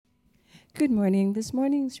Good morning. This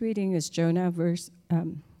morning's reading is Jonah,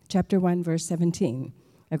 chapter 1, verse 17.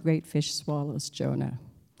 A great fish swallows Jonah.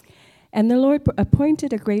 And the Lord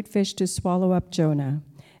appointed a great fish to swallow up Jonah.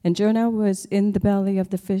 And Jonah was in the belly of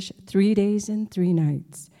the fish 3 days and 3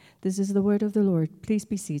 nights. This is the word of the Lord. Please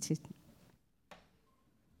be seated.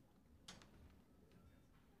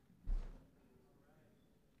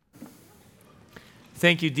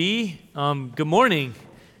 Thank you, Dee. Good morning.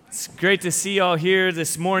 It's great to see y'all here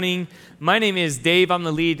this morning. My name is Dave. I'm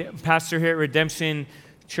the lead pastor here at Redemption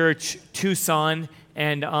Church Tucson.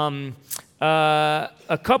 And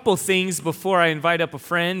a couple things before I invite up a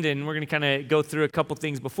friend, and we're going to kind of go through a couple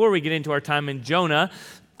things before we get into our time in Jonah,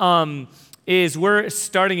 is we're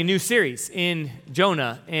starting a new series in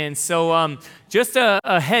Jonah. And so just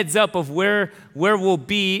a heads up of where we'll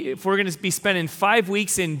be. If we're going to be spending 5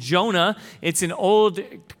 weeks in Jonah, it's an Old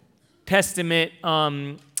Testament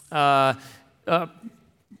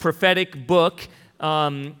prophetic book.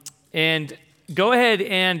 And go ahead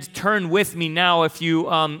and turn with me now if you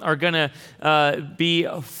are going to be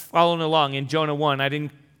following along in Jonah 1. I'd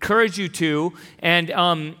encourage you to.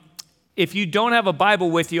 And if you don't have a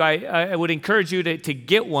Bible with you, I would encourage you to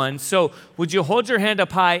get one. So would you hold your hand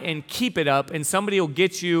up high and keep it up, and somebody will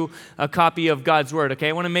get you a copy of God's Word, okay?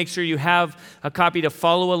 I want to make sure you have a copy to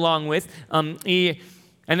follow along with.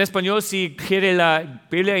 En español, si quiere la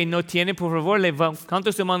Biblia y no tiene, por favor,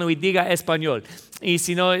 levante su mano y diga español. Y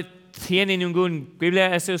si no tiene ninguna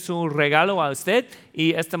Biblia, ese es un regalo a usted.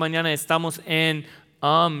 Y esta mañana estamos en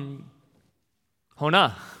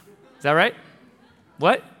Jonah. Is that right?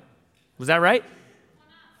 What? Was that right?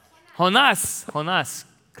 Jonás.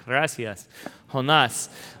 Gracias. Jonás.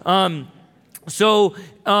 So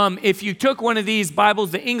if you took one of these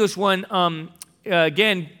Bibles, the English one,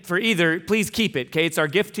 again, for either, please keep it, okay? It's our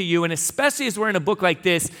gift to you, and especially as we're in a book like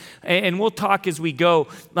this, and we'll talk as we go,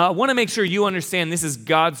 I want to make sure you understand this is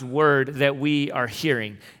God's word that we are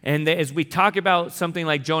hearing. And that as we talk about something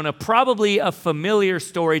like Jonah, probably a familiar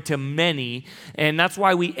story to many, and that's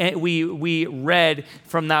why we read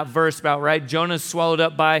from that verse about, right, Jonah's swallowed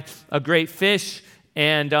up by a great fish,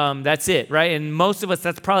 and that's it, right? And most of us,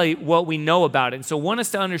 that's probably what we know about it. And so I want us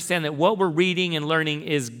to understand that what we're reading and learning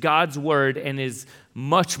is God's word and is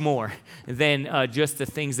much more than just the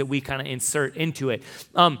things that we kind of insert into it.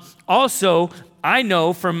 Also, I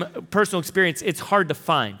know from personal experience, it's hard to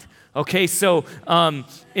find. Okay, so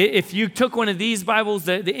if you took one of these Bibles,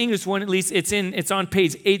 the English one at least, it's on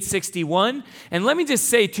page 861. And let me just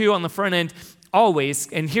say too on the front end, always,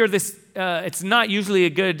 and hear this, it's not usually a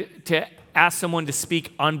good to ask someone to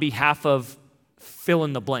speak on behalf of fill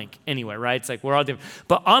in the blank anyway, right? It's like we're all different.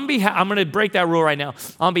 But on behalf, I'm going to break that rule right now.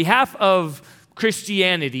 On behalf of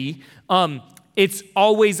Christianity, it's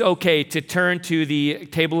always okay to turn to the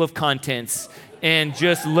table of contents and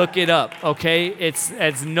just look it up, okay? It's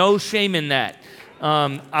no shame in that.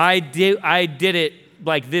 I did it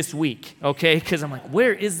like this week, okay? Because I'm like,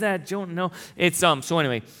 where is that? Don't know. It's so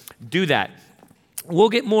anyway, do that. We'll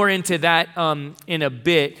get more into that in a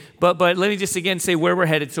bit, but let me just again say where we're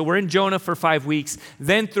headed. So we're in Jonah for 5 weeks.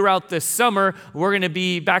 Then throughout the summer, we're going to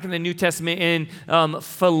be back in the New Testament in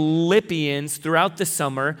Philippians throughout the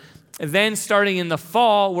summer. Then starting in the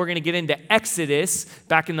fall, we're going to get into Exodus,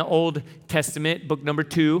 back in the Old Testament, book number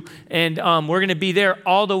 2. And we're going to be there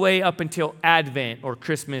all the way up until Advent or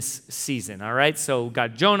Christmas season, all right? So we've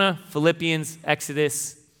got Jonah, Philippians,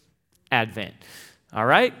 Exodus, Advent, all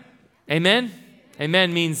right? Amen?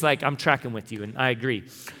 Amen means like I'm tracking with you, and I agree.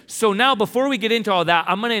 So now, before we get into all that,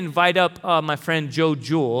 I'm going to invite up my friend Joe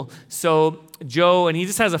Jewell. So Joe, and he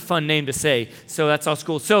just has a fun name to say, so that's all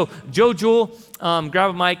cool. So Joe Jewell,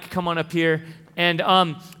 grab a mic, come on up here. And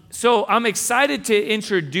so I'm excited to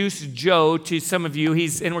introduce Joe to some of you.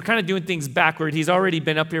 And we're kind of doing things backward. He's already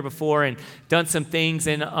been up here before and done some things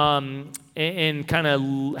and kind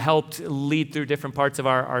of helped lead through different parts of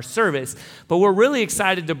our service. But we're really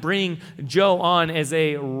excited to bring Joe on as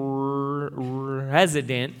a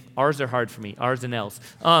resident. R's are hard for me, R's and L's.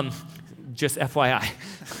 Just FYI.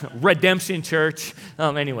 Redemption Church.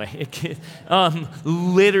 Anyway,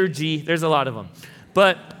 liturgy. There's a lot of them.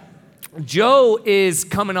 But Joe is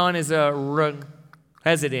coming on as a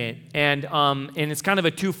resident, and it's kind of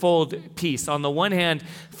a twofold piece. On the one hand,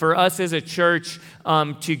 for us as a church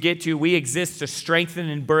we exist to strengthen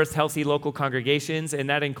and birth healthy local congregations, and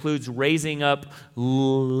that includes raising up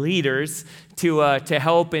leaders to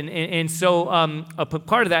help. And so a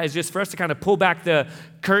part of that is just for us to kind of pull back the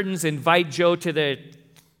curtains, invite Joe to the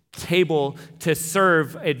table to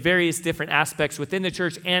serve at various different aspects within the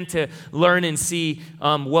church and to learn and see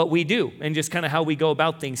what we do and just kind of how we go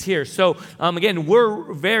about things here. So again,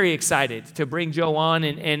 we're very excited to bring Joe on.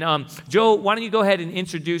 And Joe, why don't you go ahead and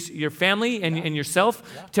introduce your family and yourself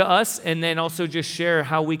to us, and then also just share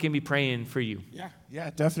how we can be praying for you. Yeah,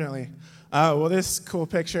 definitely. Well, this cool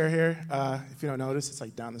picture here, if you don't notice, it's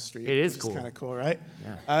like down the street. It is cool. It's kind of cool, right?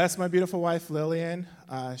 Yeah. That's my beautiful wife, Lillian.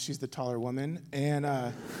 She's the taller woman. And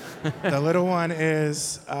the little one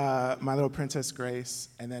is my little princess, Grace,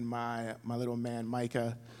 and then my little man,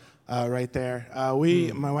 Micah, right there.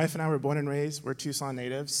 My wife and I were born and raised. We're Tucson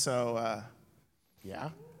natives, so yeah.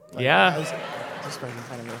 Yeah. I was just making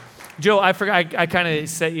fun of her. Joe, I forgot. I kind of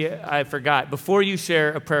said I forgot. Before you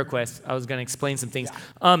share a prayer request, I was going to explain some things.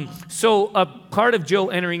 Yeah. So a part of Joe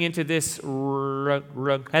entering into this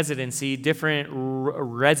residency, different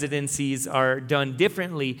residencies are done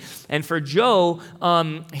differently. And for Joe,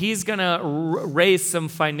 he's going to raise some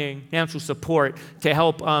financial support to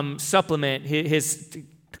help supplement his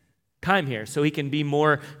time here, so he can be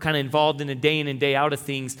more kind of involved in the day in and day out of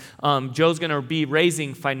things. Joe's going to be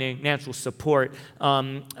raising financial support,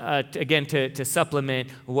 again, to supplement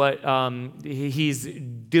what he's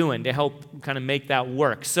doing to help kind of make that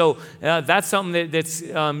work. So that's something that's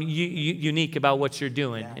unique about what you're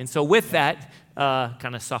doing. Yeah. And so with that,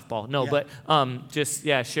 kind of softball. No, yeah. But just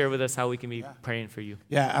share with us how we can be praying for you.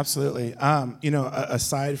 Yeah, absolutely.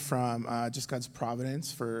 Aside from just God's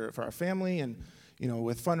providence for our family and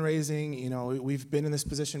with fundraising, we've been in this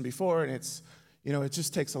position before, and it's, it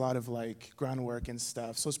just takes a lot of groundwork and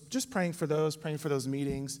stuff. So it's just praying for those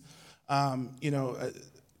meetings.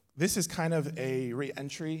 This is kind of a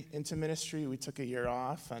re-entry into ministry. We took a year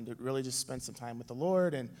off and to really just spend some time with the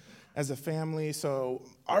Lord and as a family. So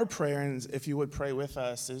our prayer, and if you would pray with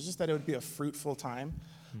us, is just that it would be a fruitful time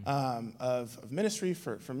of ministry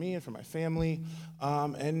for me and for my family,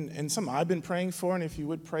 and something I've been praying for, and if you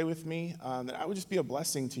would pray with me, that I would just be a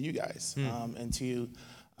blessing to you guys, and to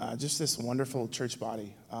just this wonderful church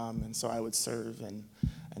body, and so I would serve and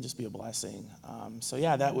just be a blessing.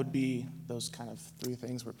 That would be those kind of three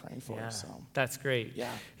things we're praying for. Yeah, so that's great.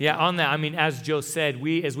 Yeah. On that, as Joe said,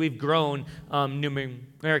 as we've grown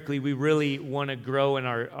numerically, we really want to grow in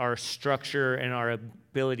our structure and our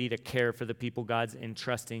ability to care for the people God's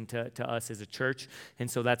entrusting to us as a church.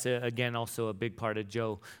 And so that's, again, also a big part of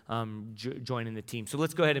Joe joining the team. So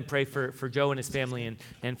let's go ahead and pray for Joe and his family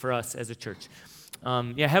and for us as a church.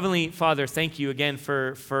 Heavenly Father, thank you again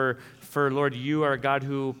for Lord, you are a God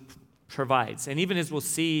who provides. And even as we'll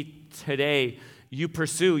see today, you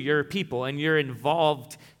pursue your people and you're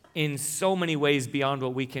involved in so many ways beyond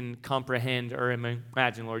what we can comprehend or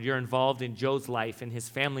imagine, Lord. You're involved in Joe's life and his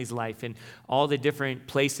family's life and all the different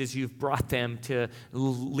places you've brought them to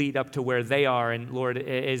lead up to where they are. And Lord,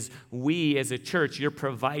 as we as a church, you're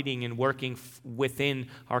providing and working within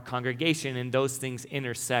our congregation, and those things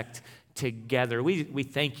intersect together. We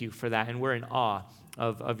thank you for that, and we're in awe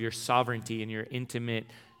of your sovereignty and your intimate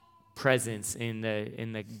presence in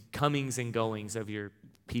the comings and goings of your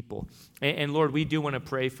people. And Lord, we do want to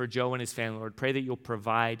pray for Joe and his family. Lord, pray that you'll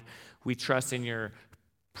provide. We trust in your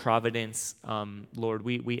providence. Lord,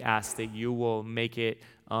 we ask that you will make it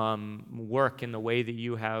work in the way that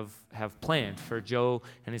you have planned for Joe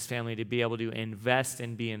and his family to be able to invest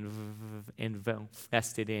and be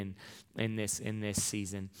invested in this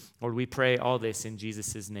season. Lord, we pray all this in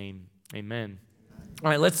Jesus' name. Amen. All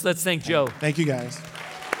right, let's thank Joe. Thank you, guys.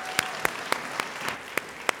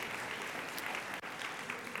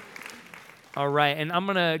 All right, and I'm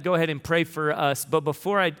going to go ahead and pray for us. But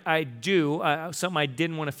before I do, something I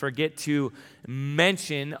didn't want to forget to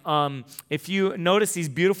mention, if you notice these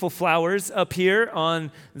beautiful flowers up here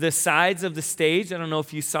on the sides of the stage, I don't know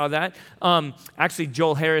if you saw that. Actually,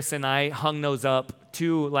 Joel Harris and I hung those up,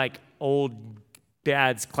 two old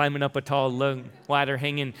dads climbing up a tall ladder,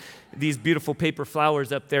 hanging these beautiful paper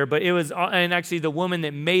flowers up there. But it was, and actually the woman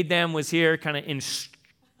that made them was here kind of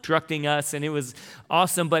instructing us, and it was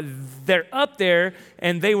awesome. But they're up there,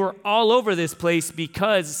 and they were all over this place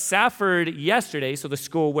because Safford yesterday, so the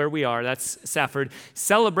school where we are, that's Safford,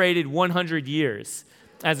 celebrated 100 years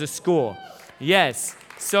as a school. Yes.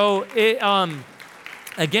 So it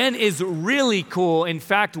again is really cool. In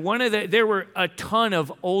fact, there were a ton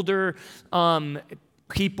of older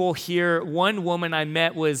people here. One woman I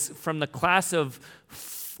met was from the class of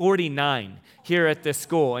 49 here at the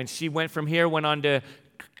school, and she went on to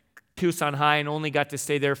Tucson High and only got to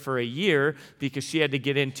stay there for a year because she had to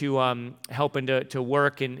get into helping to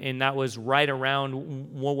work, and that was right around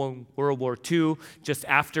World War II, just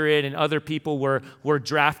after it, and other people were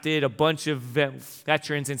drafted, a bunch of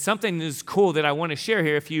veterans. And something is cool that I want to share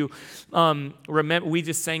here. If you remember, we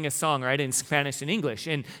just sang a song, right, in Spanish and English,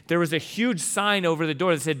 and there was a huge sign over the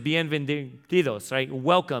door that said "Bienvenidos," right,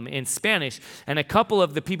 welcome, in Spanish. And a couple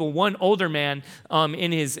of the people, one older man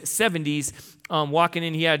in his 70s, walking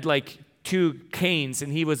in, he had like 2 canes,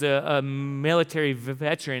 and he was a military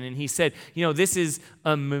veteran, and he said, this is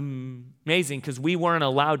amazing because we weren't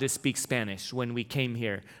allowed to speak Spanish when we came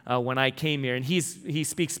here, when I came here, and he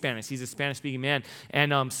speaks Spanish. He's a Spanish-speaking man,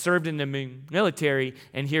 and served in the military,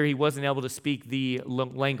 and here he wasn't able to speak the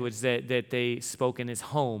language that they spoke in his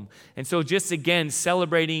home. And so just, again,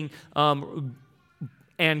 celebrating and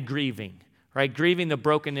grieving. Right, grieving the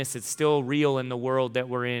brokenness that's still real in the world that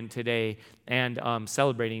we're in today, and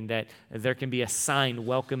celebrating that there can be a sign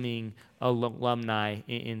welcoming alumni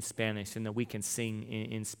in Spanish, and that we can sing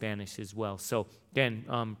in Spanish as well. So again,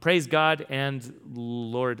 praise God, and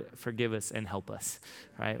Lord, forgive us and help us.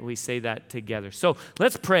 Right, we say that together. So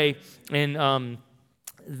let's pray, and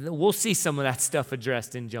we'll see some of that stuff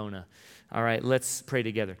addressed in Jonah. All right, let's pray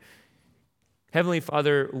together. Heavenly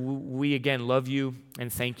Father, we again love you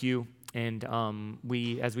and thank you. And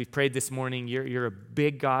as we've prayed this morning, you're a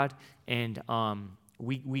big God, and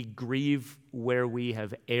we grieve where we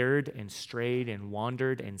have erred and strayed and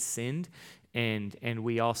wandered and sinned, and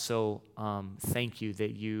we also thank you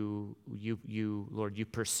that you Lord, you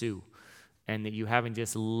pursue, and that you haven't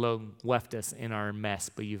just left us in our mess,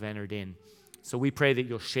 but you've entered in. So we pray that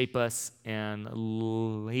you'll shape us and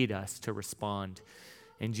lead us to respond.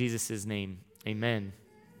 In Jesus' name, amen.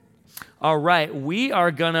 All right, we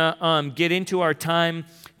are going to get into our time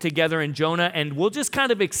together in Jonah, and we'll just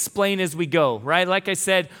kind of explain as we go, right? Like I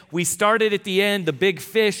said, we started at the end, the big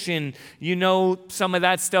fish, and some of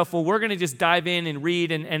that stuff. Well, we're going to just dive in and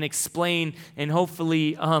read and explain, and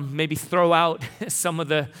hopefully maybe throw out some of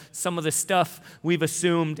the stuff we've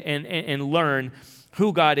assumed and learn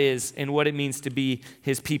who God is and what it means to be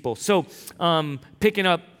his people. So picking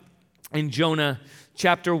up in Jonah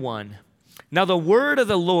chapter 1. Now the word of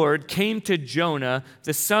the Lord came to Jonah,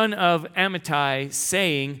 the son of Amittai,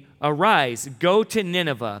 saying, "Arise, go to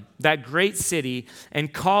Nineveh, that great city,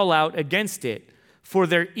 and call out against it, for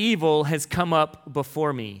their evil has come up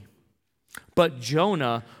before me." But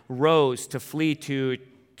Jonah rose to flee to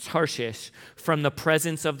Tarshish from the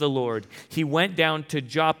presence of the Lord. He went down to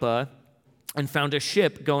Joppa and found a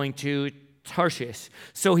ship going to Tarshish.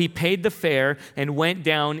 So he paid the fare and went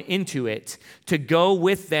down into it to go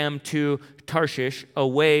with them to Tarshish,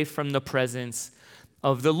 away from the presence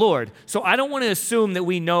of the Lord. So I don't want to assume that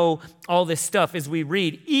we know all this stuff as we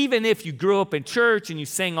read, even if you grew up in church and you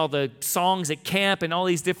sang all the songs at camp and all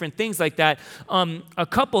these different things like that. A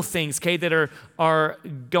couple things, okay, that are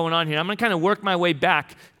going on here. I'm going to kind of work my way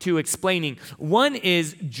back to explaining. One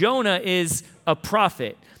is Jonah is a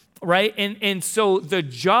prophet. Right? And so the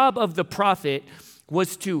job of the prophet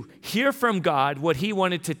was to hear from God what he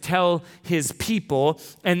wanted to tell his people,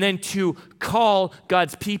 and then to call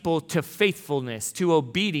God's people to faithfulness, to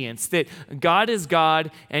obedience, that God is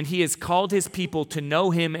God, and he has called his people to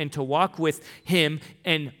know him and to walk with him,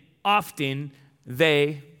 and often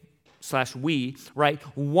we, right,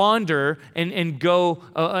 wander and go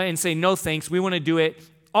and say, no thanks, we want to do it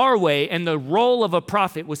our way. And the role of a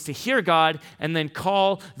prophet was to hear God and then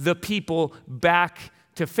call the people back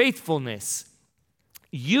to faithfulness.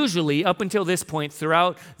 Usually, up until this point,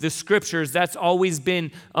 throughout the scriptures, that's always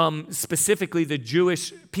been specifically the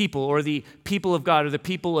Jewish people, or the people of God, or the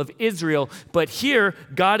people of Israel. But here,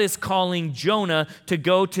 God is calling Jonah to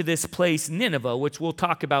go to this place, Nineveh, which we'll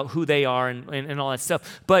talk about who they are and all that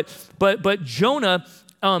stuff. But Jonah,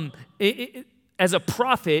 as a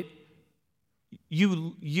prophet,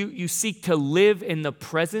 you seek to live in the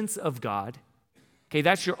presence of God. Okay,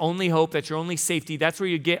 that's your only hope, that's your only safety, that's where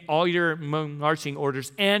you get all your marching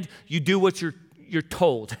orders, and you do what you're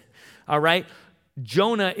told, all right?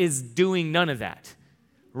 Jonah is doing none of that,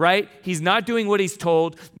 right? He's not doing what he's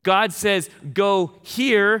told. God says, go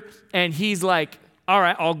here, and he's like, all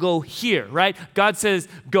right, I'll go here, right? God says,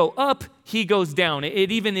 go up, he goes down. It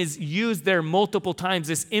even is used there multiple times,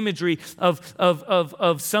 this imagery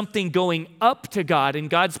of something going up to God, and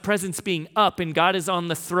God's presence being up, and God is on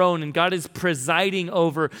the throne, and God is presiding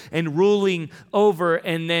over and ruling over,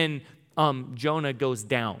 and then Jonah goes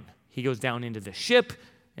down. He goes down into the ship.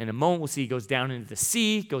 In a moment, we'll see he goes down into the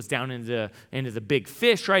sea, goes down into the big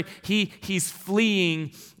fish, right? He's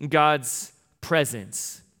fleeing God's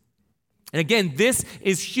presence. And again, this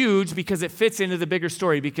is huge because it fits into the bigger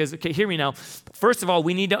story. Because, okay, hear me now. First of all,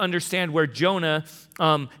 we need to understand where Jonah,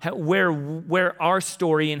 where our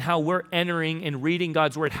story and how we're entering and reading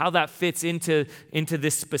God's word, how that fits into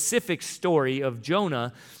this specific story of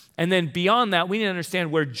Jonah. And then beyond that, we need to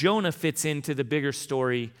understand where Jonah fits into the bigger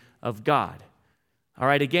story of God. All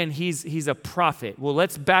right, again, he's a prophet. Well,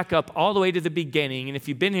 let's back up all the way to the beginning. And if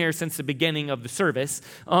you've been here since the beginning of the service,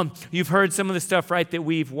 you've heard some of the stuff, right, that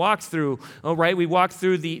we've walked through. All right, we walked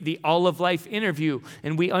through the All of Life interview,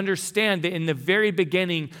 and we understand that in the very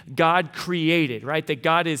beginning, God created, right? That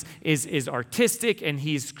God is artistic, and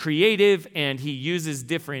he's creative, and he uses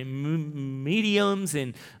different mediums.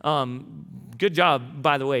 And good job,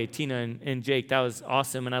 by the way, Tina and Jake. That was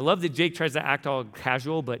awesome. And I love that Jake tries to act all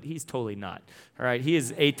casual, but he's totally not. All right, he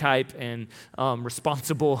is A-type and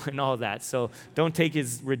responsible and all that. So don't take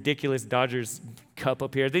his ridiculous Dodgers cup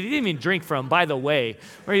up here. They didn't even drink from, by the way.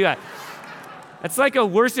 Where are you at? That's like a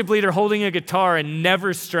worship leader holding a guitar and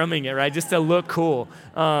never strumming it, right? Just to look cool.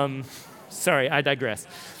 Sorry, I digress.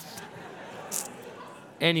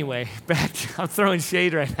 Anyway, I'm throwing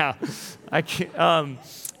shade right now. I can't,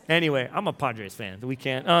 anyway, I'm a Padres fan. We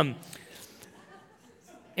can't.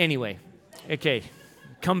 Anyway, okay,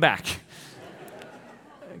 come back.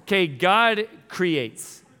 Okay, God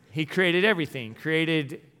creates. He created everything,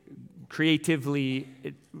 created creatively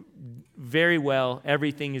very well.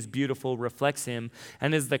 Everything is beautiful, reflects him.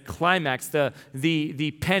 And as the climax,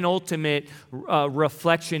 the penultimate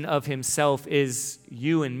reflection of himself is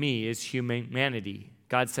you and me, is humanity.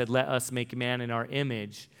 God said, let us make man in our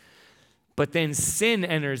image. But then sin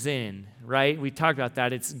enters in, right? We talked about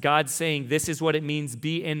that. It's God saying, this is what it means,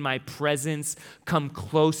 be in my presence, come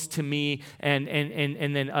close to me, and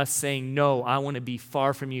then us saying, no, I want to be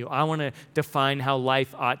far from you. I want to define how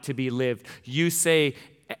life ought to be lived. You say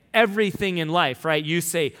everything in life, right? You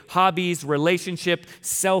say hobbies, relationship,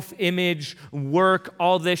 self-image, work,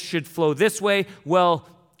 all this should flow this way. Well,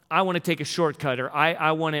 I want to take a shortcut, or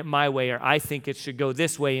I want it my way, or I think it should go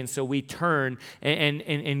this way, and so we turn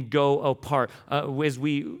and go apart. As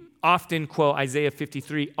we often quote Isaiah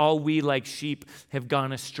 53, all we like sheep have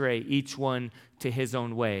gone astray, each one to his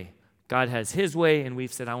own way. God has his way, and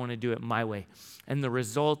we've said, I want to do it my way. And the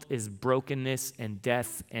result is brokenness and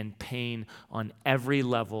death and pain on every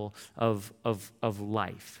level of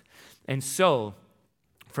life. And so,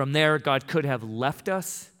 from there, God could have left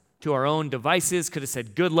us to our own devices, could have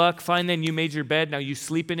said, good luck, fine then, you made your bed, now you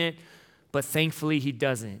sleep in it. But thankfully, he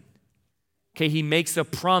doesn't. Okay, he makes a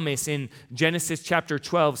promise in Genesis chapter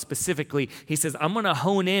 12 specifically. He says, I'm going to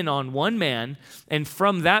hone in on one man, and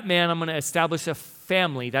from that man, I'm going to establish a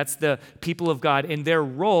family. That's the people of God, and their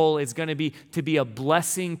role is going to be a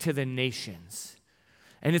blessing to the nations.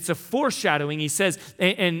 And it's a foreshadowing. He says,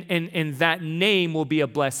 and that name will be a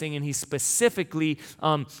blessing. And he's specifically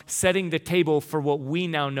setting the table for what we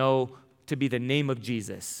now know to be the name of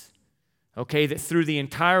Jesus. Okay, that through the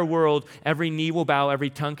entire world, every knee will bow, every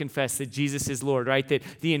tongue confess that Jesus is Lord, right? That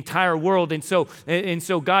the entire world. And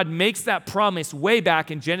so God makes that promise way back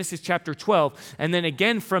in Genesis chapter 12. And then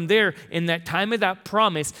again from there, in that time of that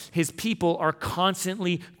promise, his people are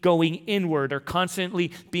constantly going inward, or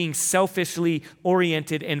constantly being selfishly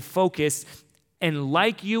oriented and focused. And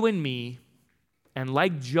like you and me, and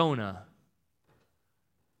like Jonah,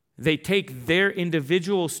 they take their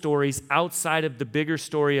individual stories outside of the bigger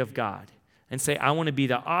story of God and say, I want to be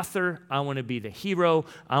the author, I want to be the hero,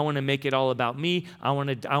 I want to make it all about me, I want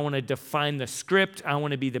to define the script, I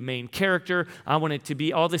want to be the main character, I want it to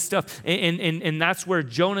be all this stuff. And that's where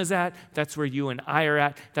Jonah's at, that's where you and I are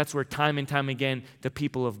at, that's where time and time again the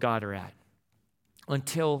people of God are at.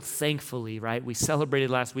 Until thankfully, right, we celebrated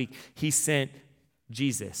last week, he sent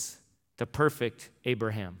Jesus, the perfect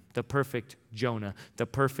Abraham, the perfect Jonah, the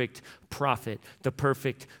perfect prophet, the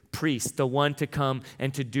perfect priest, the one to come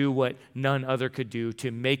and to do what none other could do,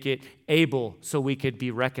 to make it able so we could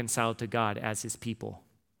be reconciled to God as his people.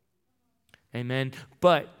 Amen.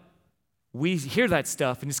 But we hear that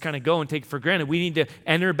stuff and just kind of go and take it for granted. We need to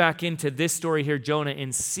enter back into this story here, Jonah,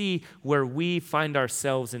 and see where we find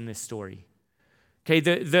ourselves in this story. Okay,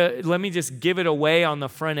 let me just give it away on the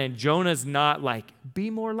front end. Jonah's not like,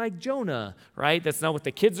 be more like Jonah, right? That's not what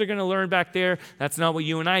the kids are going to learn back there. That's not what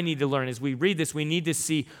you and I need to learn. As we read this, we need to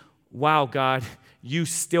see, wow, God, you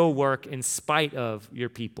still work in spite of your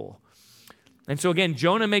people. And so again,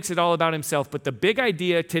 Jonah makes it all about himself. But the big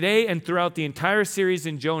idea today and throughout the entire series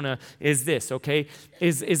in Jonah is this, okay,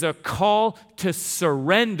 is a call to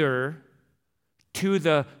surrender to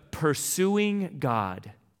the pursuing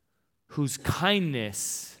God, whose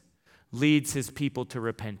kindness leads his people to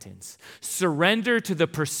repentance. Surrender to the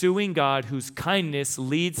pursuing God whose kindness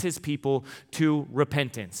leads his people to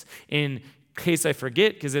repentance. In case I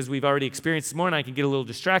forget, because as we've already experienced this morning, I can get a little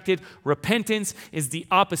distracted. Repentance is the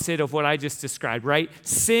opposite of what I just described, right?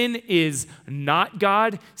 Sin is not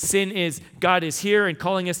God. Sin is God is here and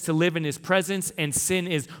calling us to live in his presence, and sin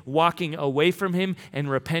is walking away from him,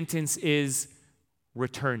 and repentance is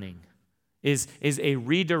returning, is a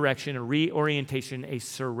redirection, a reorientation, a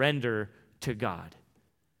surrender to God.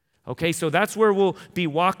 Okay, so that's where we'll be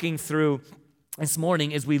walking through this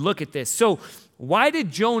morning as we look at this. So why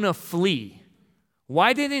did Jonah flee?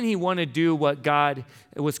 Why didn't he want to do what God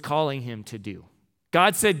was calling him to do?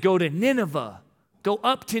 God said, go to Nineveh. Go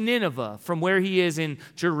up to Nineveh from where he is in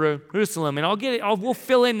Jerusalem. And we'll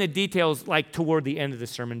fill in the details like toward the end of the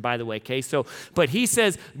sermon, by the way, okay? But he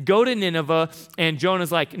says, go to Nineveh, and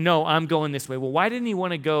Jonah's like, no, I'm going this way. Well, why didn't he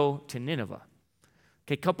want to go to Nineveh?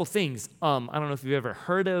 Okay, couple things. I don't know if you've ever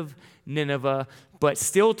heard of Nineveh, but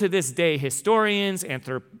still to this day, historians,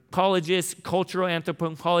 anthropologists, cultural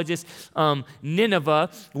anthropologists,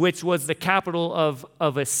 Nineveh, which was the capital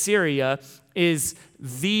of Assyria, is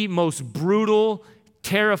the most brutal,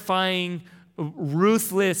 terrifying,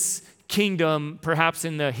 ruthless kingdom perhaps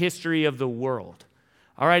in the history of the world.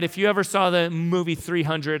 All right, if you ever saw the movie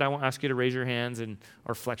 300, I won't ask you to raise your hands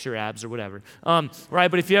or flex your abs or whatever.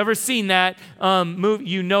 Right, but if you ever seen that movie,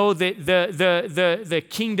 you know that the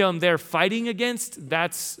kingdom they're fighting against,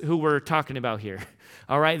 that's who we're talking about here.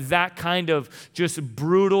 All right, that kind of just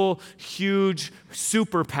brutal, huge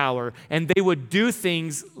superpower. And they would do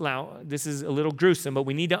things, now this is a little gruesome, but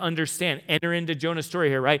we need to understand, enter into Jonah's story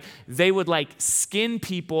here, right? They would like skin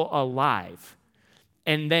people alive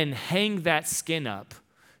and then hang that skin up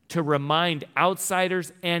to remind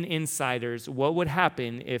outsiders and insiders what would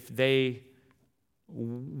happen if they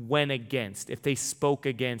went against, if they spoke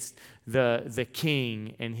against the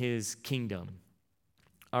king and his kingdom.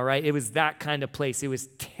 All right, it was that kind of place. It was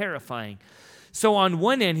terrifying. So on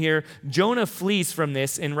one end here, Jonah flees from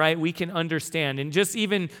this, and right, we can understand, and just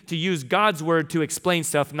even to use God's word to explain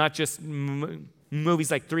stuff, not just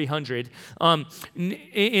movies like 300.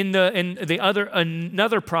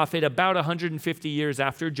 Another prophet about 150 years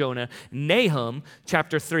after Jonah, Nahum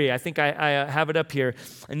chapter 3. I think I have it up here.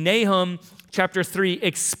 Nahum chapter 3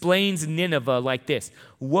 explains Nineveh like this: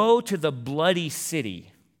 woe to the bloody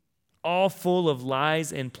city, all full of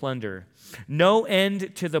lies and plunder, no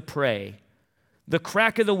end to the prey, the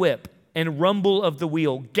crack of the whip and rumble of the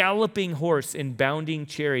wheel, galloping horse and bounding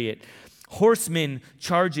chariot, horsemen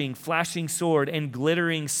charging, flashing sword and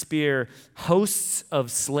glittering spear, hosts of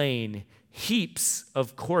slain, heaps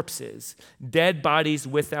of corpses, dead bodies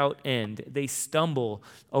without end. They stumble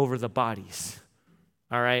over the bodies.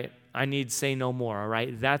 All right, I need say no more, all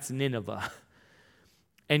right? That's Nineveh.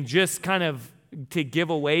 And just kind of to give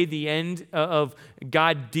away the end of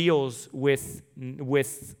God deals with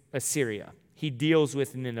Assyria. He deals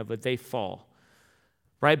with Nineveh. They fall.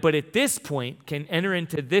 Right? But at this point, can enter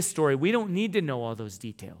into this story, we don't need to know all those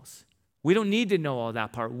details. We don't need to know all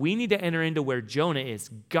that part. We need to enter into where Jonah is.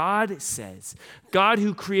 God says, God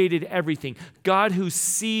who created everything, God who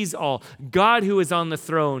sees all, God who is on the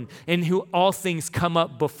throne and who all things come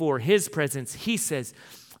up before his presence. He says,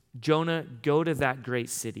 Jonah, go to that great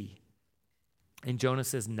city. And Jonah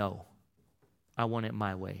says, no, I want it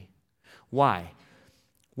my way. Why?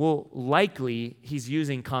 Well, likely he's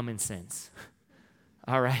using common sense.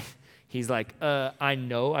 All right. He's like, I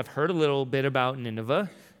know, I've heard a little bit about Nineveh,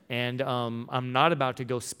 and I'm not about to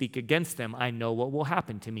go speak against them. I know what will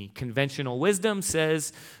happen to me. Conventional wisdom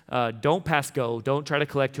says, don't pass go, don't try to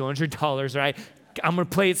collect $200, right? I'm going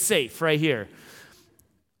to play it safe right here.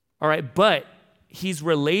 All right, but he's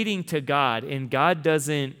relating to God, and God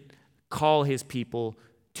doesn't call his people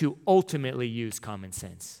to ultimately use common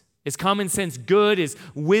sense. Is common sense good? Is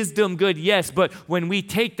wisdom good? Yes, but when we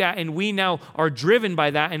take that and we now are driven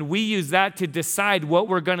by that and we use that to decide what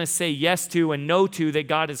we're going to say yes to and no to that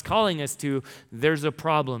God is calling us to, there's a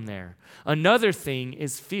problem there. Another thing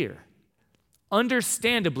is fear.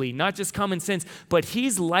 Understandably, not just common sense, but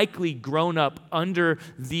he's likely grown up under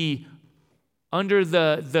the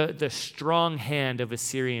strong hand of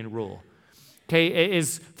Assyrian rule. Okay,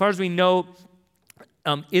 as far as we know,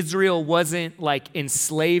 Israel wasn't like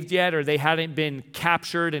enslaved yet, or they hadn't been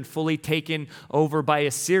captured and fully taken over by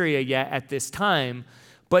Assyria yet at this time,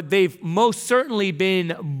 but they've most certainly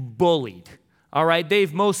been bullied. All right,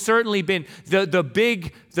 they've most certainly been, the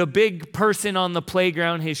big person on the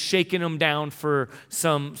playground has shaken them down for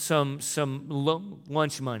some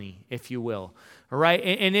lunch money, if you will. All right,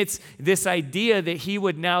 and it's this idea that he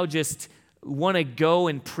would now just want to go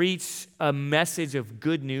and preach a message of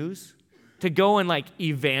good news, to go and like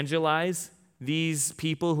evangelize these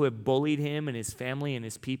people who have bullied him and his family and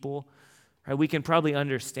his people, right? We can probably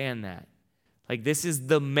understand that. Like, this is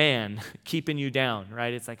the man keeping you down,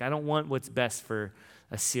 right? It's like, I don't want what's best for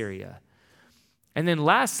Assyria. And then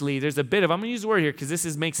lastly, there's a bit of, I'm going to use the word here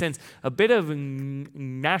because makes sense, a bit of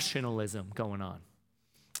nationalism going on.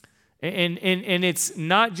 And it's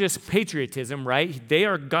not just patriotism, right? They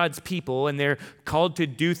are God's people, and they're called to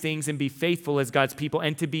do things and be faithful as God's people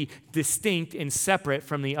and to be distinct and separate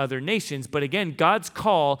from the other nations. But again, God's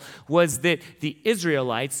call was that the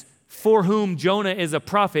Israelites, for whom Jonah is a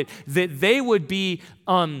prophet, that they would be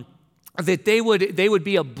a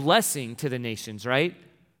blessing to the nations, right?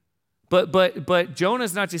 But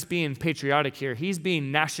Jonah's not just being patriotic here. He's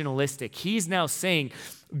being nationalistic. He's now saying,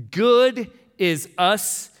 good is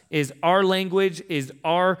us, is our language, is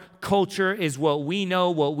our culture, is what we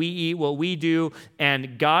know, what we eat, what we do,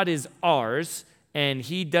 and God is ours, and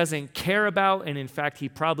he doesn't care about, and in fact, he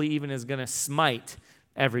probably even is going to smite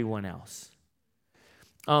everyone else.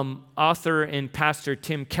 Author and pastor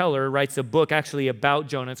Tim Keller writes a book actually about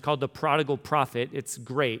Jonah. It's called The Prodigal Prophet. It's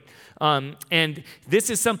great. And this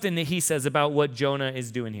is something that he says about what Jonah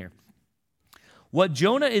is doing here. What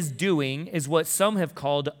Jonah is doing is what some have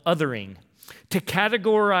called othering. To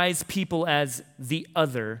categorize people as the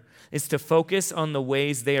other is to focus on the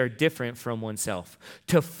ways they are different from oneself,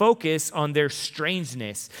 to focus on their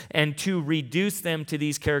strangeness, and to reduce them to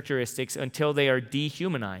these characteristics until they are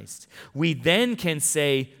dehumanized. We then can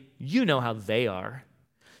say, you know how they are,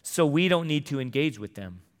 so we don't need to engage with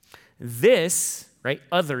them. This, right,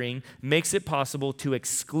 othering, makes it possible to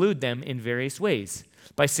exclude them in various ways,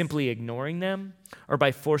 by simply ignoring them, or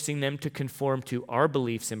by forcing them to conform to our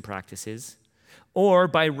beliefs and practices, or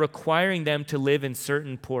by requiring them to live in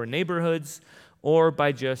certain poor neighborhoods, or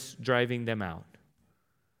by just driving them out.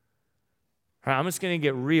 All right, I'm just going to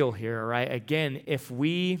get real here, all right? Again, if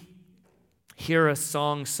we hear a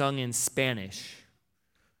song sung in Spanish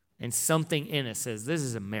and something in it says, this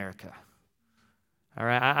is America, all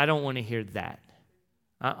right? I don't want to hear that.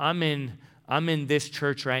 I'm in this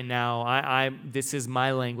church right now. This is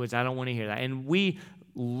my language. I don't want to hear that. And we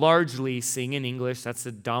largely sing in English. That's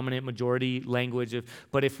the dominant majority language.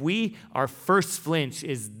 But if our first flinch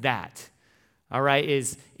is that, all right,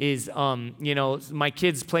 my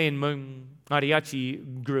kids play in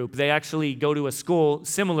mariachi group. They actually go to a school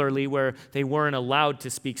similarly where they weren't allowed to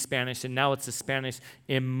speak Spanish, and now it's a Spanish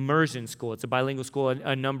immersion school. It's a bilingual school.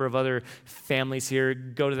 A number of other families here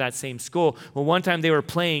go to that same school. Well, one time they were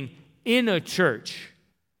playing in a church,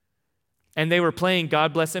 and they were playing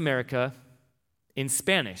God Bless America in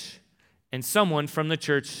Spanish. And someone from the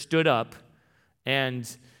church stood up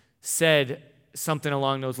and said something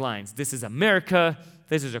along those lines. This is America.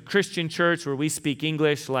 This is a Christian church where we speak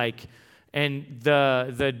English. And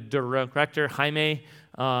the director, Jaime,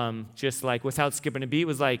 just like without skipping a beat,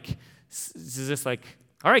 was like, just like,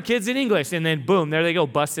 all right, kids, in English. And then boom, there they go,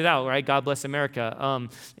 busted out, right? God Bless America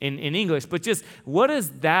in English. But just what does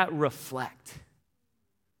that reflect?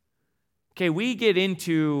 Okay, we get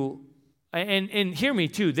into, and hear me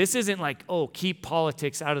too, this isn't like, keep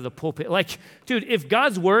politics out of the pulpit. Like, dude, if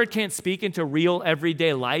God's word can't speak into real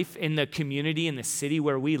everyday life in the community, in the city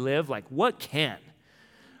where we live, like what can?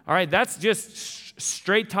 All right, that's just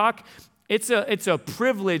straight talk. It's a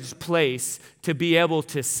privileged place to be able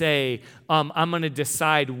to say, I'm going to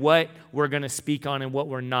decide what we're going to speak on and what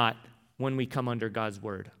we're not when we come under God's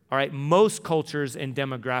word. All right, most cultures and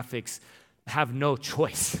demographics have no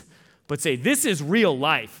choice but say, this is real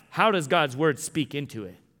life. How does God's word speak into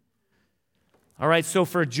it? All right, so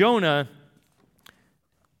for Jonah,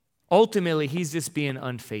 ultimately, he's just being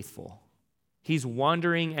unfaithful. He's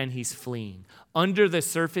wandering and he's fleeing. Under the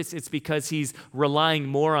surface, it's because he's relying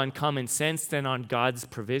more on common sense than on God's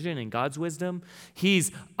provision and God's wisdom.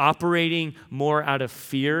 He's operating more out of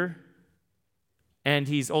fear, and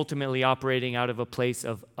he's ultimately operating out of a place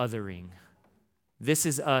of othering. This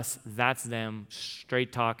is us, that's them,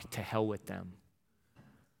 straight talk, to hell with them.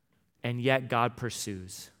 And yet God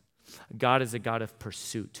pursues. God is a God of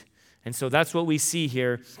pursuit. And so that's what we see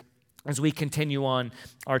here as we continue on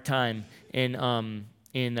our time in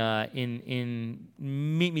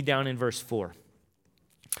meet me down in verse 4.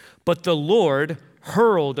 But the Lord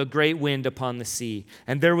hurled a great wind upon the sea,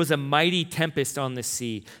 and there was a mighty tempest on the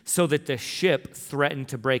sea, so that the ship threatened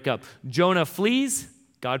to break up. Jonah flees,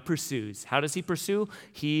 God pursues. How does he pursue?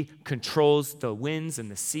 He controls the winds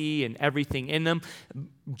and the sea and everything in them.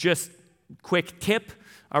 Just quick tip,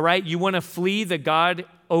 all right? You want to flee the God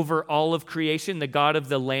over all of creation, the God of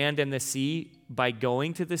the land and the sea, by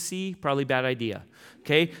going to the sea? Probably bad idea,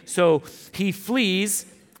 okay? So he flees,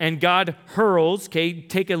 and God hurls, okay,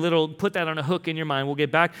 put that on a hook in your mind. We'll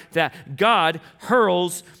get back to that. God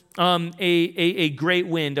hurls a great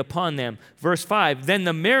wind upon them. Verse 5, then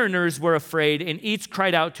the mariners were afraid, and each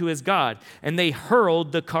cried out to his God, and they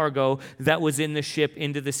hurled the cargo that was in the ship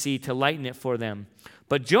into the sea to lighten it for them.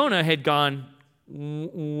 But Jonah had gone,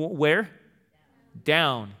 where?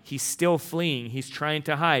 Down. He's still fleeing. He's trying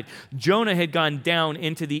to hide. Jonah had gone down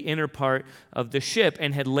into the inner part of the ship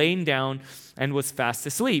and had lain down and was fast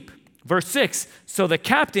asleep. Verse 6, so the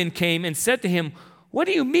captain came and said to him, what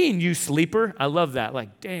do you mean, you sleeper? I love that.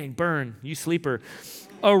 Like, dang, burn, you sleeper.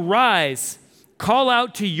 Arise, call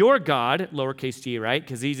out to your God, lowercase g, right?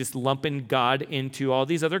 Because he's just lumping God into all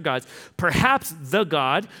these other gods. Perhaps the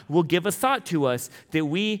God will give a thought to us that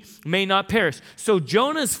we may not perish. So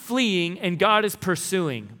Jonah's fleeing and God is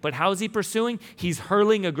pursuing. But how is he pursuing? He's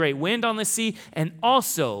hurling a great wind on the sea. And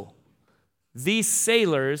also, these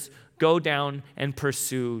sailors go down and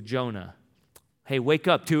pursue Jonah. Hey, wake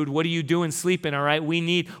up, dude. What are you doing sleeping, all right?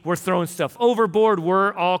 We're throwing stuff overboard.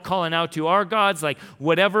 We're all calling out to our gods, like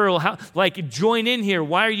whatever join in here.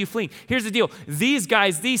 Why are you fleeing? Here's the deal. These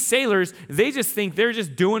guys, these sailors, they just think they're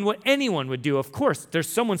just doing what anyone would do. Of course, there's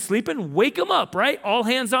someone sleeping, wake them up, right? All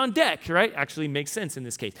hands on deck, right? Actually makes sense in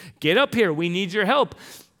this case. Get up here. We need your help.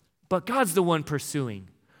 But God's the one pursuing,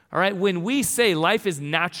 all right? When we say life is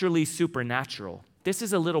naturally supernatural, this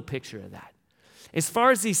is a little picture of that. As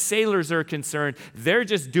far as these sailors are concerned, they're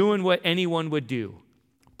just doing what anyone would do.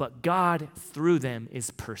 But God, through them,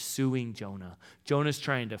 is pursuing Jonah. Jonah's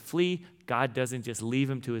trying to flee. God doesn't just leave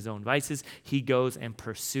him to his own vices. He goes and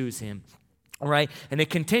pursues him. All right? And it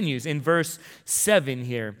continues in verse 7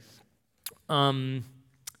 here. Let me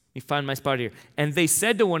find my spot here. And they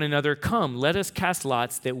said to one another, come, let us cast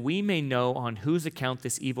lots that we may know on whose account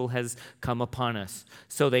this evil has come upon us.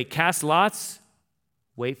 So they cast lots.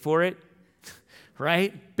 Wait for it.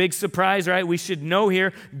 Right? Big surprise, right? We should know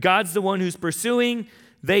here. God's the one who's pursuing.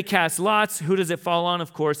 They cast lots. Who does it fall on?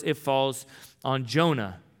 Of course, it falls on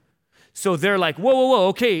Jonah. So they're like, whoa,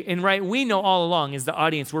 okay. And right, we know all along as the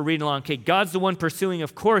audience, we're reading along, okay, God's the one pursuing.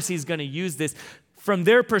 Of course, he's going to use this. From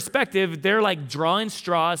their perspective, they're like drawing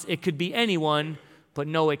straws. It could be anyone, but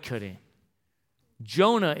no, it couldn't.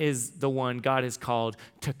 Jonah is the one God has called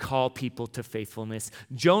to call people to faithfulness.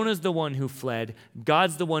 Jonah's the one who fled.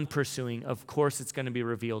 God's the one pursuing. Of course, it's going to be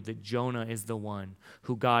revealed that Jonah is the one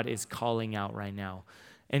who God is calling out right now.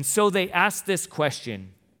 And so they ask this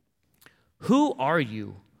question, who are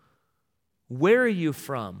you? Where are you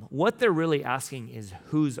from? What they're really asking is,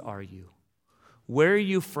 whose are you? Where are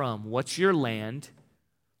you from? What's your land?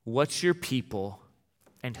 What's your people?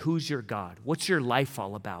 And who's your God? What's your life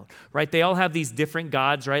all about? Right? They all have these different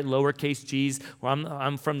gods, right? Lowercase g's. Well,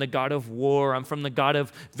 I'm from the God of war. I'm from the God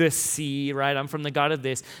of the sea, right? I'm from the God of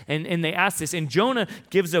this. And they ask this. And Jonah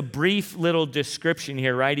gives a brief little description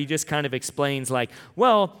here, right? He just kind of explains like,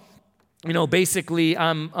 well, you know, basically,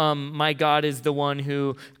 my God is the one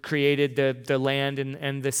who created the land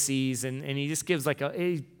and the seas. And he just gives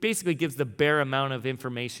he basically gives the bare amount of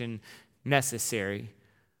information necessary.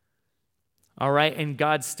 All right, and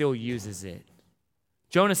God still uses it.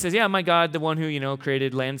 Jonah says, yeah, my God, the one who,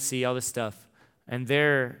 created land, sea, all this stuff. And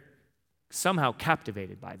they're somehow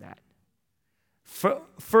captivated by that.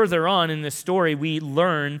 Further on in the story, we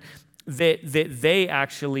learn that they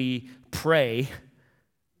actually pray.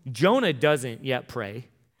 Jonah doesn't yet pray.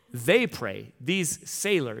 They pray. These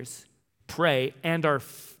sailors pray and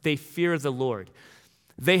they fear the Lord.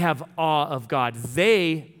 They have awe of God.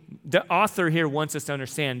 The author here wants us to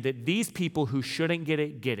understand that these people who shouldn't get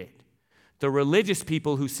it, get it. The religious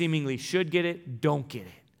people who seemingly should get it, don't get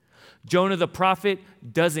it. Jonah the prophet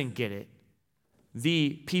doesn't get it.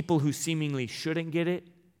 The people who seemingly shouldn't get it,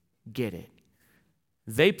 get it.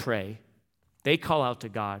 They pray. They call out to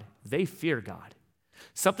God. They fear God.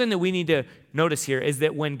 Something that we need to notice here is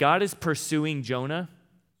that when God is pursuing Jonah,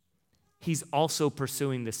 he's also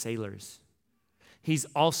pursuing the sailors. He's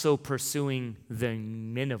also pursuing the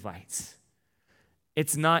Ninevites.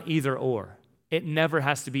 It's not either or. It never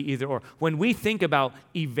has to be either or. When we think about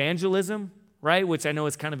evangelism, right, which I know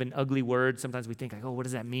is kind of an ugly word. Sometimes we think like, oh, what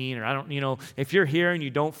does that mean? Or I don't, if you're here and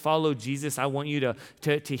you don't follow Jesus, I want you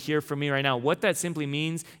to hear from me right now. What that simply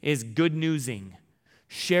means is good newsing,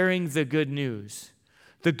 sharing the good news.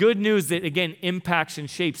 The good news that, again, impacts and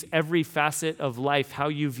shapes every facet of life, how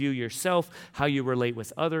you view yourself, how you relate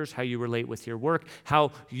with others, how you relate with your work,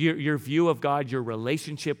 how your view of God, your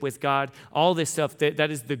relationship with God, all this stuff,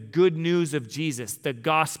 that is the good news of Jesus, the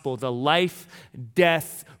gospel, the life,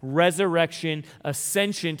 death, resurrection,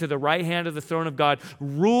 ascension to the right hand of the throne of God,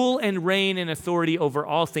 rule and reign and authority over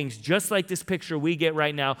all things, just like this picture we get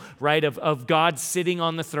right now, right, of God sitting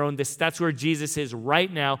on the throne. That's where Jesus is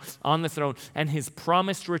right now on the throne, and his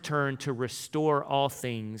promised return to restore all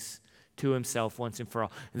things to himself once and for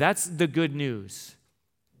all. That's the good news.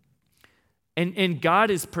 And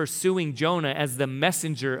God is pursuing Jonah as the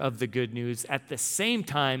messenger of the good news at the same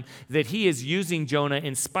time that he is using Jonah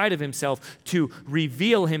in spite of himself to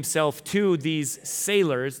reveal himself to these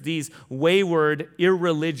sailors, these wayward,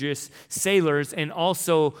 irreligious sailors, and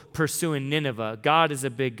also pursuing Nineveh. God is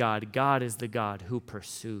a big God. God is the God who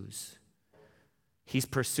pursues. He's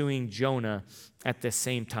pursuing Jonah at the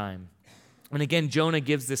same time. And again, Jonah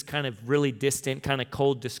gives this kind of really distant, kind of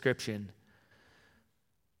cold description.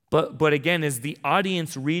 But again, as the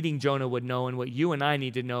audience reading Jonah would know, and what you and I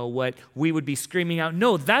need to know, what we would be screaming out,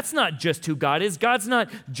 no, that's not just who God is. God's not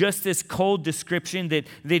just this cold description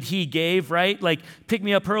that he gave, right? Like, pick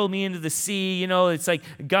me up, hurl me into the sea. It's like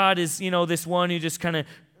God is, this one who just kind of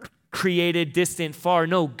created distant, far.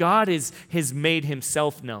 No, God has made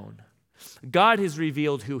himself known. God has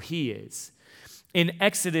revealed who he is. In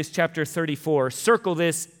Exodus chapter 34, circle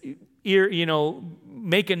this,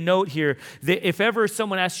 make a note here that if ever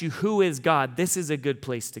someone asks you who is God, this is a good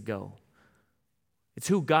place to go. It's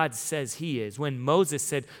who God says he is. When Moses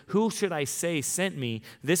said, "Who should I say sent me?"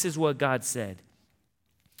 This is what God said.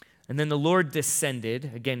 And then the Lord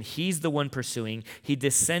descended. Again, he's the one pursuing. He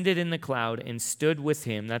descended in the cloud and stood with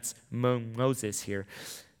him. That's Moses here.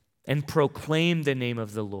 And proclaimed the name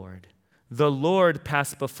of the Lord. The Lord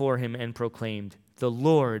passed before him and proclaimed, the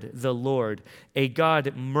Lord, a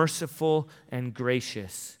God merciful and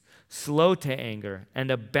gracious, slow to anger,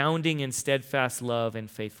 and abounding in steadfast love and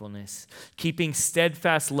faithfulness, keeping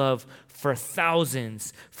steadfast love for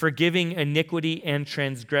thousands, forgiving iniquity and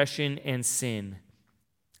transgression and sin.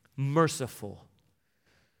 Merciful.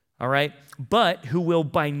 All right? But who will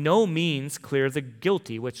by no means clear the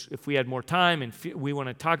guilty, which if we had more time and we want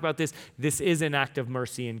to talk about this is an act of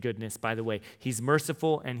mercy and goodness, by the way. He's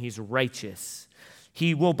merciful and he's righteous.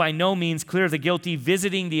 He will by no means clear the guilty,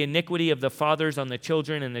 visiting the iniquity of the fathers on the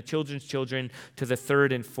children and the children's children to the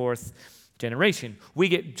third and fourth generation. We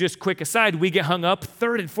get, just quick aside, we get hung up,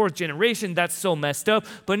 third and fourth generation, that's so messed up.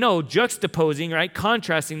 But no, juxtaposing, right,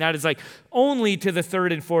 contrasting that is like only to the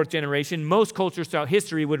third and fourth generation. Most cultures throughout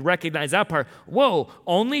history would recognize that part. Whoa,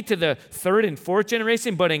 only to the third and fourth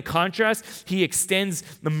generation, but in contrast, he extends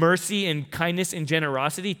the mercy and kindness and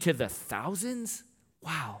generosity to the thousands?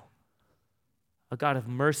 Wow. A God of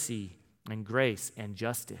mercy and grace and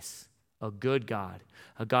justice, a good God,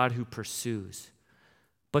 a God who pursues.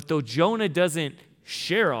 But though Jonah doesn't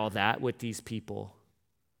share all that with these people,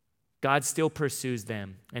 God still pursues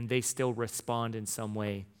them and they still respond in some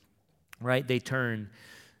way, right? They turn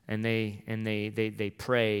and they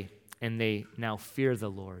pray and they now fear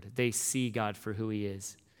the Lord. They see God for who he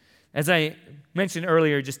is. As I mentioned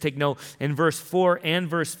earlier, just take note in verse 4 and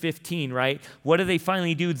verse 15, right? What do they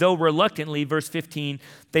finally do? Though reluctantly, verse 15,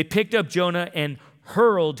 they picked up Jonah and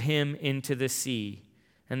hurled him into the sea,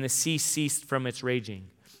 and the sea ceased from its raging.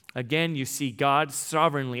 Again, you see God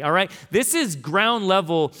sovereignly, all right? This is ground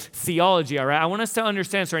level theology, all right? I want us to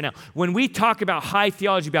understand this right now. When we talk about high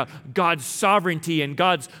theology, about God's sovereignty and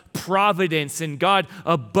God's providence and God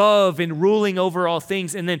above and ruling over all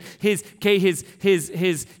things, and then his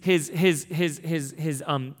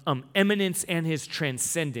eminence and his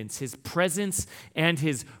transcendence, his presence and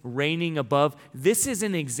his reigning above. This is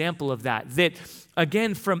an example of that. That,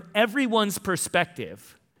 again, from everyone's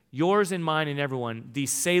perspective, yours and mine and everyone,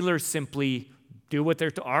 these sailors simply do what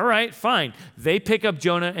they're all right, fine. They pick up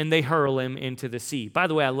Jonah and they hurl him into the sea. By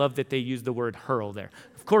the way, I love that they use the word hurl there.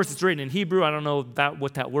 Of course, it's written in Hebrew. I don't know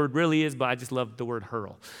what that word really is, but I just love the word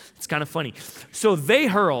hurl. It's kind of funny. So they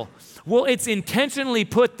hurl. Well, it's intentionally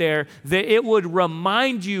put there that it would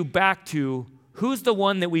remind you back to who's the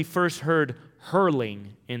one that we first heard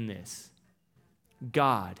hurling in this?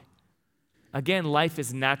 God. Again, life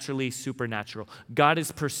is naturally supernatural. God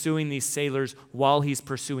is pursuing these sailors while he's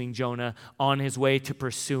pursuing Jonah on his way to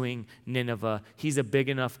pursuing Nineveh. He's a big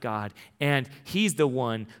enough God, and he's the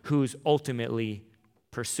one who's ultimately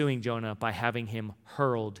pursuing Jonah by having him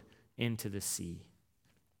hurled into the sea.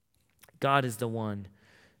 God is the one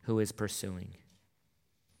who is pursuing.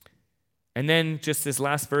 And then just this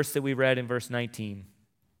last verse that we read in verse 17.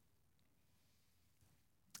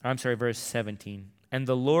 Verse 17. And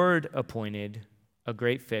the Lord appointed a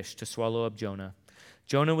great fish to swallow up Jonah.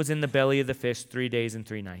 Jonah was in the belly of the fish 3 days and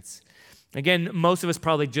 3 nights. Again, most of us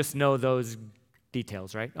probably just know those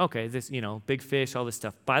details, right? Okay, this, big fish, all this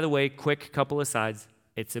stuff. By the way, quick couple asides,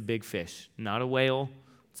 it's a big fish, not a whale,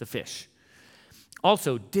 it's a fish.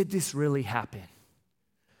 Also, did this really happen?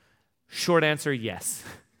 Short answer, yes.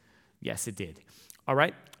 Yes, it did. All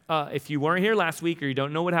right, if you weren't here last week or you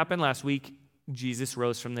don't know what happened last week, Jesus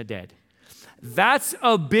rose from the dead. That's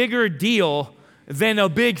a bigger deal than a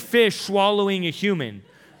big fish swallowing a human,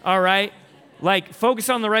 all right? Like, focus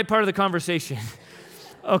on the right part of the conversation.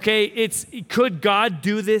 Okay, could God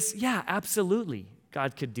do this? Yeah, absolutely.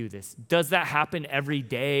 God could do this. Does that happen every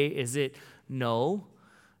day? Is it? No.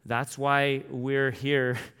 That's why we're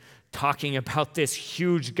here talking about this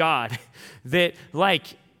huge God that,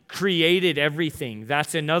 created everything.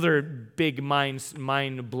 That's another big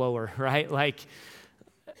mind blower, right?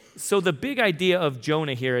 So the big idea of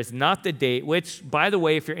Jonah here is not the date, which, by the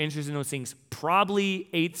way, if you're interested in those things, probably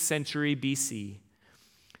 8th century BC.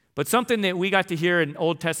 But something that we got to hear an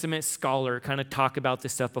Old Testament scholar kind of talk about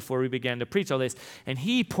this stuff before we began to preach all this, and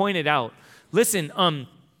he pointed out, listen,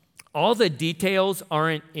 all the details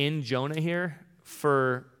aren't in Jonah here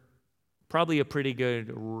for probably a pretty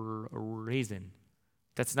good reason.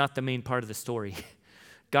 That's not the main part of the story.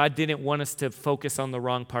 God didn't want us to focus on the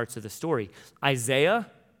wrong parts of the story.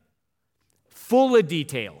 Isaiah, full of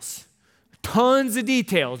details. Tons of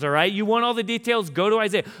details, all right? You want all the details? Go to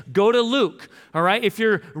Isaiah. Go to Luke, all right? If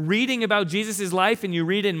you're reading about Jesus' life and you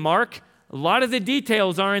read in Mark, a lot of the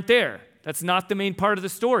details aren't there. That's not the main part of the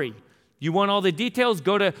story. You want all the details?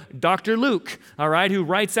 Go to Dr. Luke, all right, who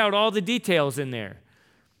writes out all the details in there.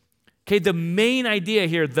 Okay, the main idea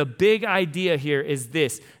here, the big idea here is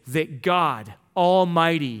this, that God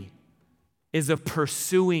Almighty is a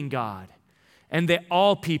pursuing God. And that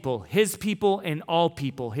all people, his people and all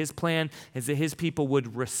people, his plan is that his people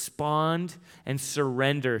would respond and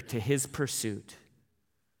surrender to his pursuit.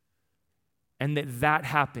 And that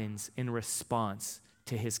happens in response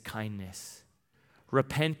to his kindness.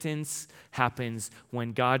 Repentance happens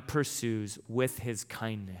when God pursues with his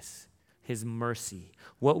kindness, his mercy.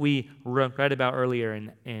 What we read about earlier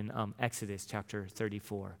in Exodus chapter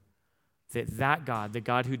 34. That God, the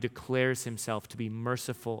God who declares himself to be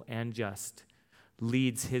merciful and just,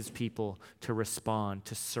 leads his people to respond,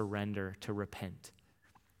 to surrender, to repent.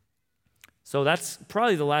 So that's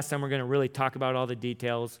probably the last time we're going to really talk about all the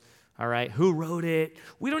details, all right? Who wrote it?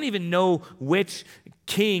 We don't even know which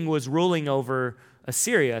king was ruling over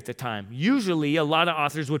Assyria at the time. Usually, a lot of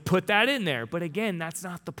authors would put that in there, but again, that's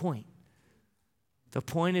not the point. The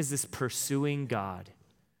point is this pursuing God.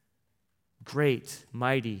 Great,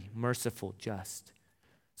 mighty, merciful, just.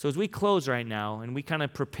 So as we close right now and we kind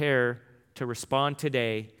of prepare to respond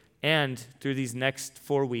today and through these next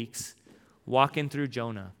 4 weeks, walking through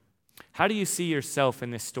Jonah, how do you see yourself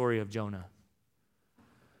in this story of Jonah?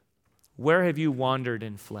 Where have you wandered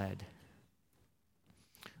and fled?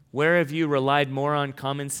 Where have you relied more on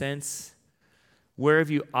common sense? Where have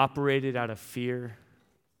you operated out of fear?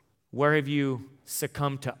 Where have you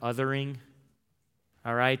succumbed to othering?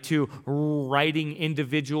 All right, to writing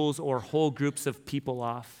individuals or whole groups of people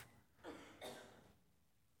off?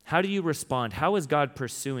 How do you respond? How is God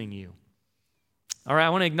pursuing you? All right, I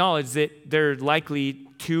want to acknowledge that there are likely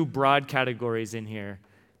 2 broad categories in here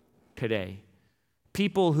today.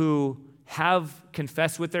 People who have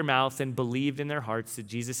confessed with their mouth and believed in their hearts that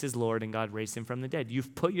Jesus is Lord and God raised him from the dead.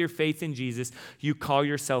 You've put your faith in Jesus. You call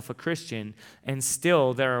yourself a Christian, and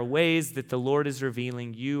still there are ways that the Lord is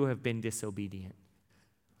revealing you have been disobedient.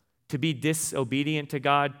 To be disobedient to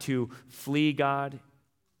God, to flee God,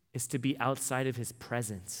 is to be outside of his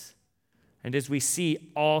presence. And as we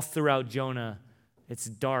see all throughout Jonah, it's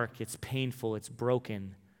dark, it's painful, it's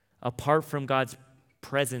broken. Apart from God's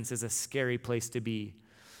presence is a scary place to be.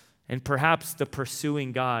 And perhaps the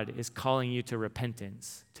pursuing God is calling you to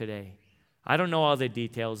repentance today. I don't know all the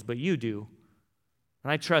details, but you do.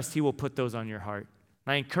 And I trust he will put those on your heart.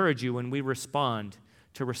 And I encourage you when we respond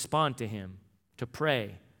to him, to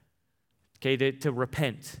pray, okay, to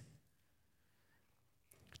repent,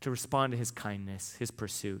 to respond to his kindness, his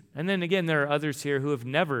pursuit. And then again, there are others here who have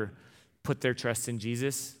never put their trust in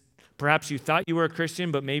Jesus. Perhaps you thought you were a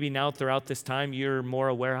Christian, but maybe now throughout this time you're more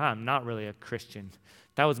aware, I'm not really a Christian.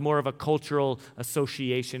 That was more of a cultural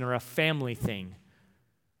association or a family thing.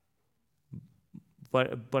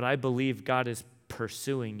 But I believe God is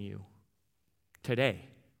pursuing you today.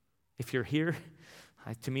 If you're here,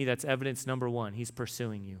 to me that's evidence number 1. He's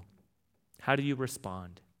pursuing you. How do you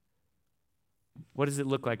respond? What does it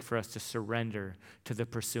look like for us to surrender to the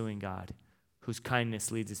pursuing God whose kindness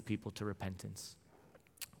leads his people to repentance?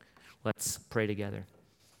 Let's pray together.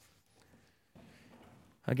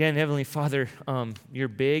 Again, Heavenly Father, you're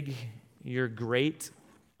big, you're great.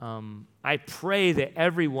 I pray that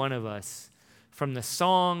every one of us, from the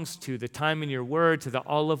songs to the time in your word to the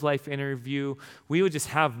All of Life interview, we would just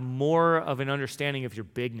have more of an understanding of your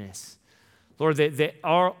bigness. Lord, that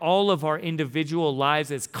all of our individual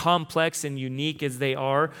lives, as complex and unique as they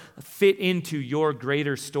are, fit into your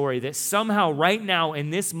greater story. That somehow right now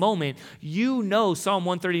in this moment, you know, Psalm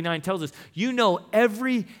 139 tells us, you know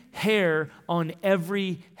every hair on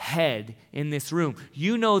every head in this room.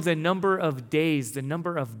 You know the number of days, the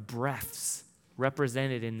number of breaths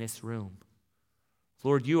represented in this room.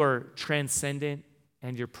 Lord, you are transcendent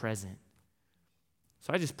and you're present.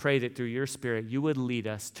 So I just pray that through your Spirit, you would lead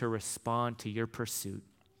us to respond to your pursuit.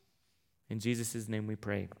 In Jesus' name we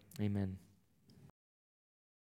pray. Amen.